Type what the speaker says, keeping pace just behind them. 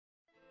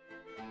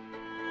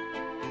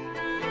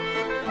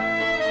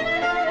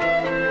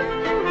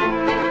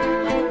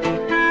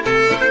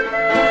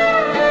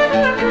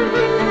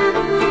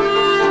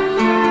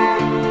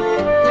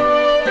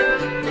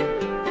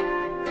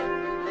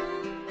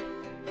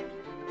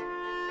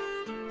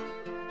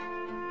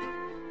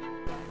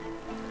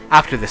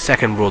After the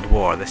Second World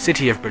War, the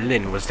city of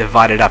Berlin was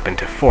divided up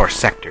into 4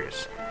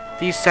 sectors.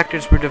 These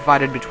sectors were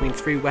divided between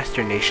 3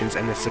 Western nations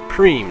and the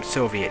supreme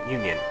Soviet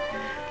Union.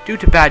 Due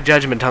to bad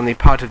judgment on the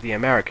part of the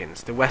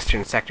Americans, the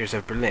western sectors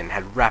of Berlin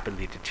had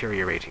rapidly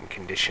deteriorating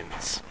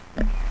conditions.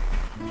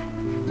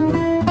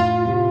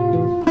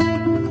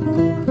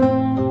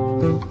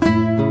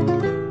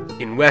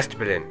 In West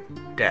Berlin,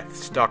 death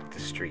stalked the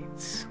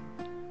streets.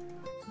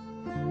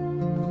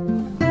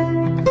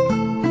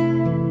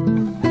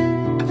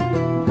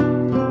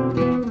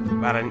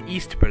 While in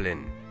East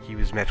Berlin, he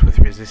was met with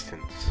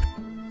resistance.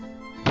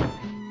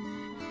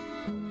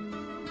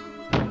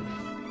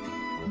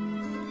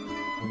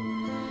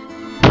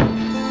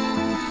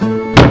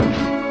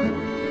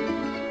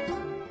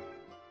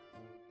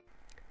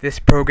 This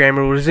program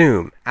will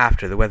resume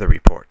after the weather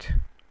report.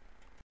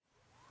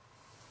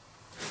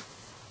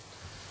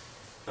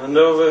 And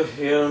over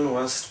here in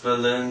West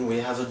Berlin we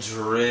have a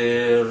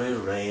dreary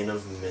reign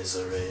of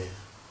misery.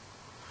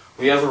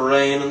 We have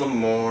rain in the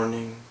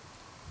morning,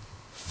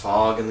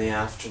 fog in the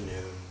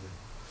afternoon,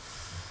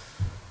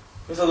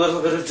 with a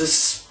little bit of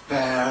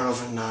despair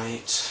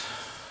overnight.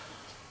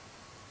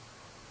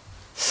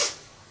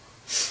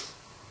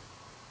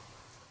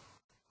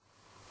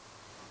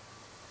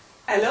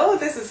 Hello,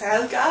 this is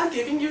Helga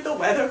giving you the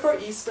weather for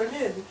East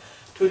Berlin.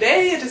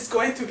 Today it is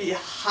going to be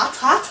hot,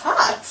 hot,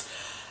 hot.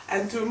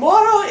 And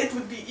tomorrow it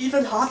will be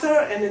even hotter,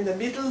 and in the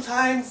middle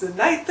times, the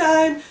night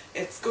time,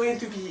 it's going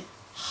to be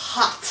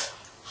hot.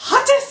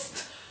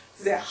 Hottest!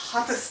 The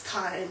hottest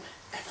time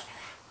ever.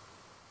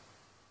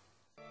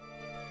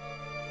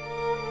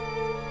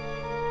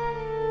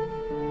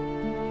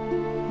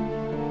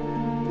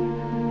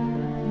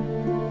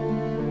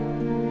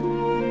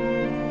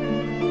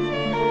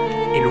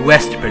 In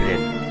West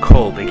Berlin,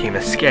 coal became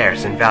a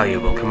scarce and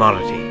valuable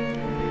commodity.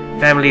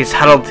 Families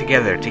huddled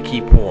together to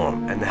keep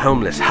warm, and the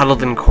homeless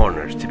huddled in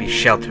corners to be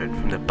sheltered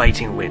from the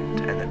biting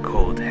wind and the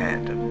cold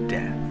hand of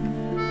death.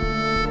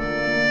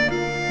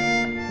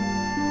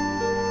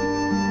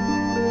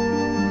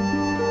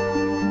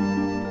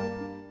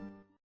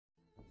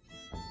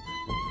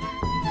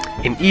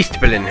 In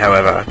East Berlin,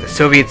 however, the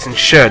Soviets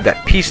ensured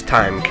that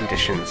peacetime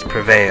conditions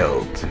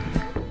prevailed.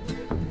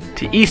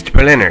 To East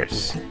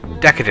Berliners,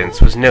 decadence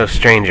was no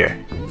stranger.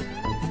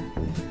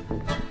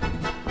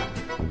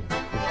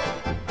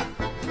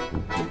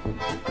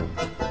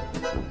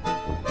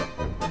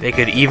 They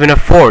could even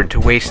afford to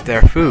waste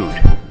their food.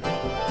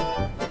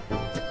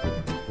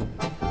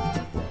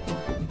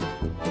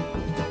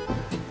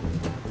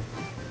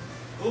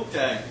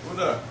 Okay,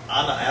 Bruder,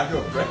 Anna, have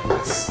your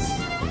breakfast.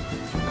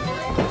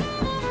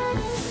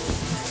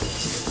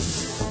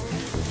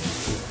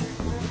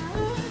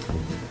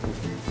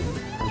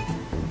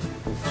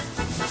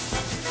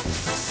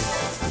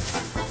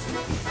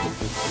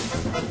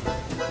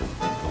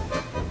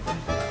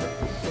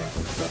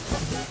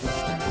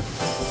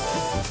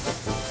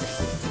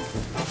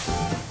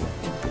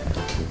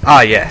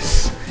 Ah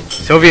yes,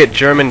 Soviet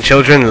German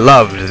children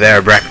loved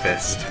their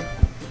breakfast.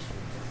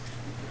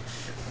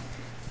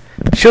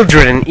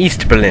 Children in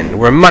East Berlin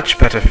were much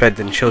better fed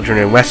than children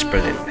in West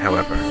Berlin,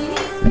 however.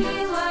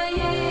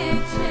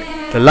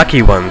 The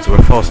lucky ones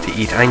were forced to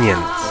eat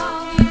onions.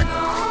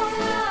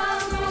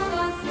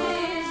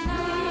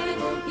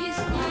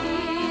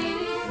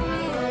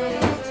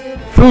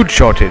 Food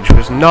shortage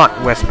was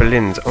not West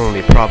Berlin's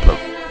only problem.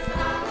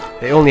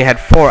 They only had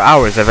 4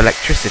 hours of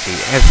electricity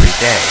every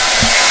day.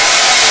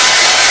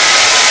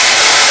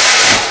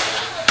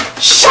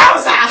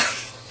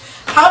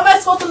 How am I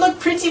supposed to look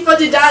pretty for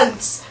the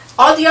dance?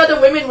 All the other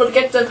women will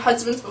get their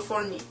husbands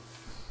before me.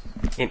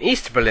 In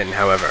East Berlin,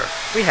 however,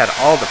 we had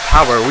all the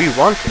power we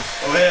wanted.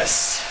 Oh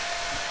yes,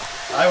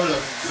 I will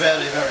look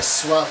very, very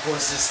swell for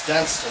this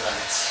dance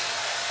tonight.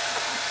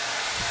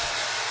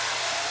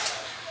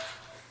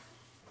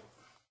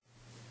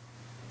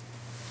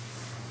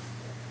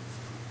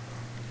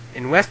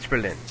 In West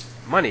Berlin,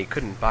 money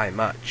couldn't buy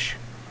much.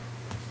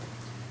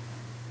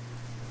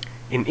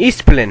 In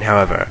East Berlin,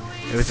 however,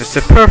 there was a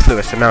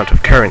superfluous amount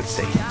of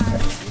currency.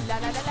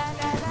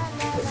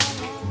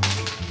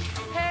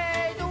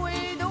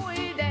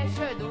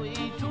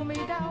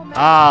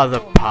 Ah, the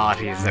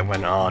parties that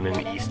went on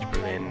in East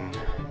Berlin.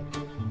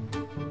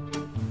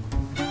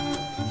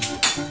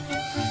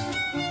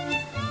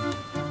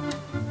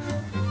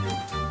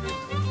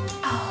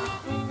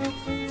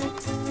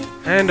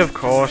 And of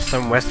course,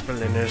 some West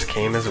Berliners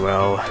came as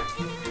well.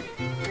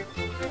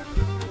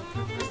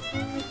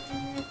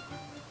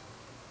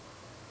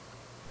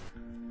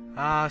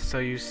 Ah, so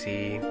you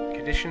see,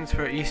 conditions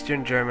for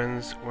Eastern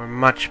Germans were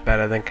much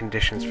better than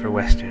conditions for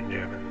Western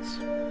Germans.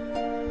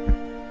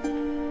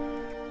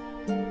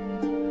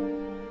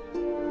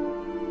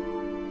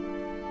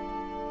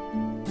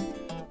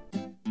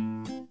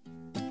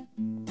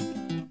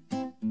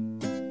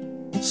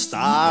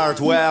 Start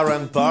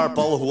wearing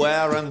purple,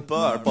 wearing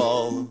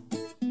purple.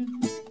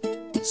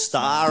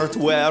 Start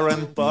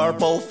wearing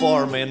purple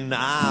for me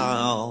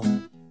now.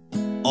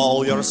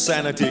 All your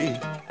sanity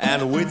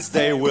and wits,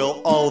 they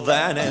will all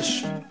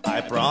vanish,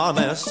 I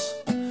promise.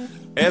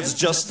 It's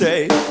just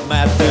a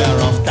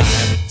matter of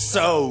time.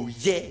 So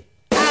yeah.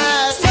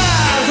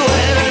 Stars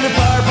wearing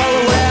purple,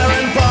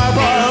 wearing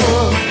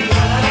purple.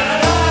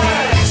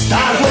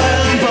 Stars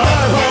wearing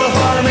purple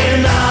for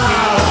me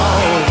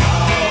now.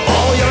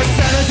 All your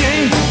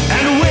sanity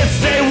and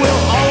wits, they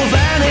will all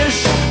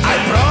vanish, I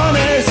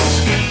promise.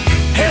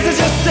 It's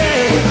just a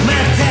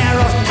matter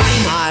of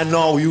time. I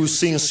know you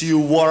since you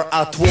were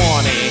at 20.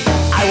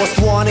 I was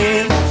 20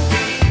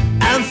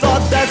 and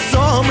thought that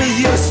some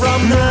years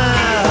from now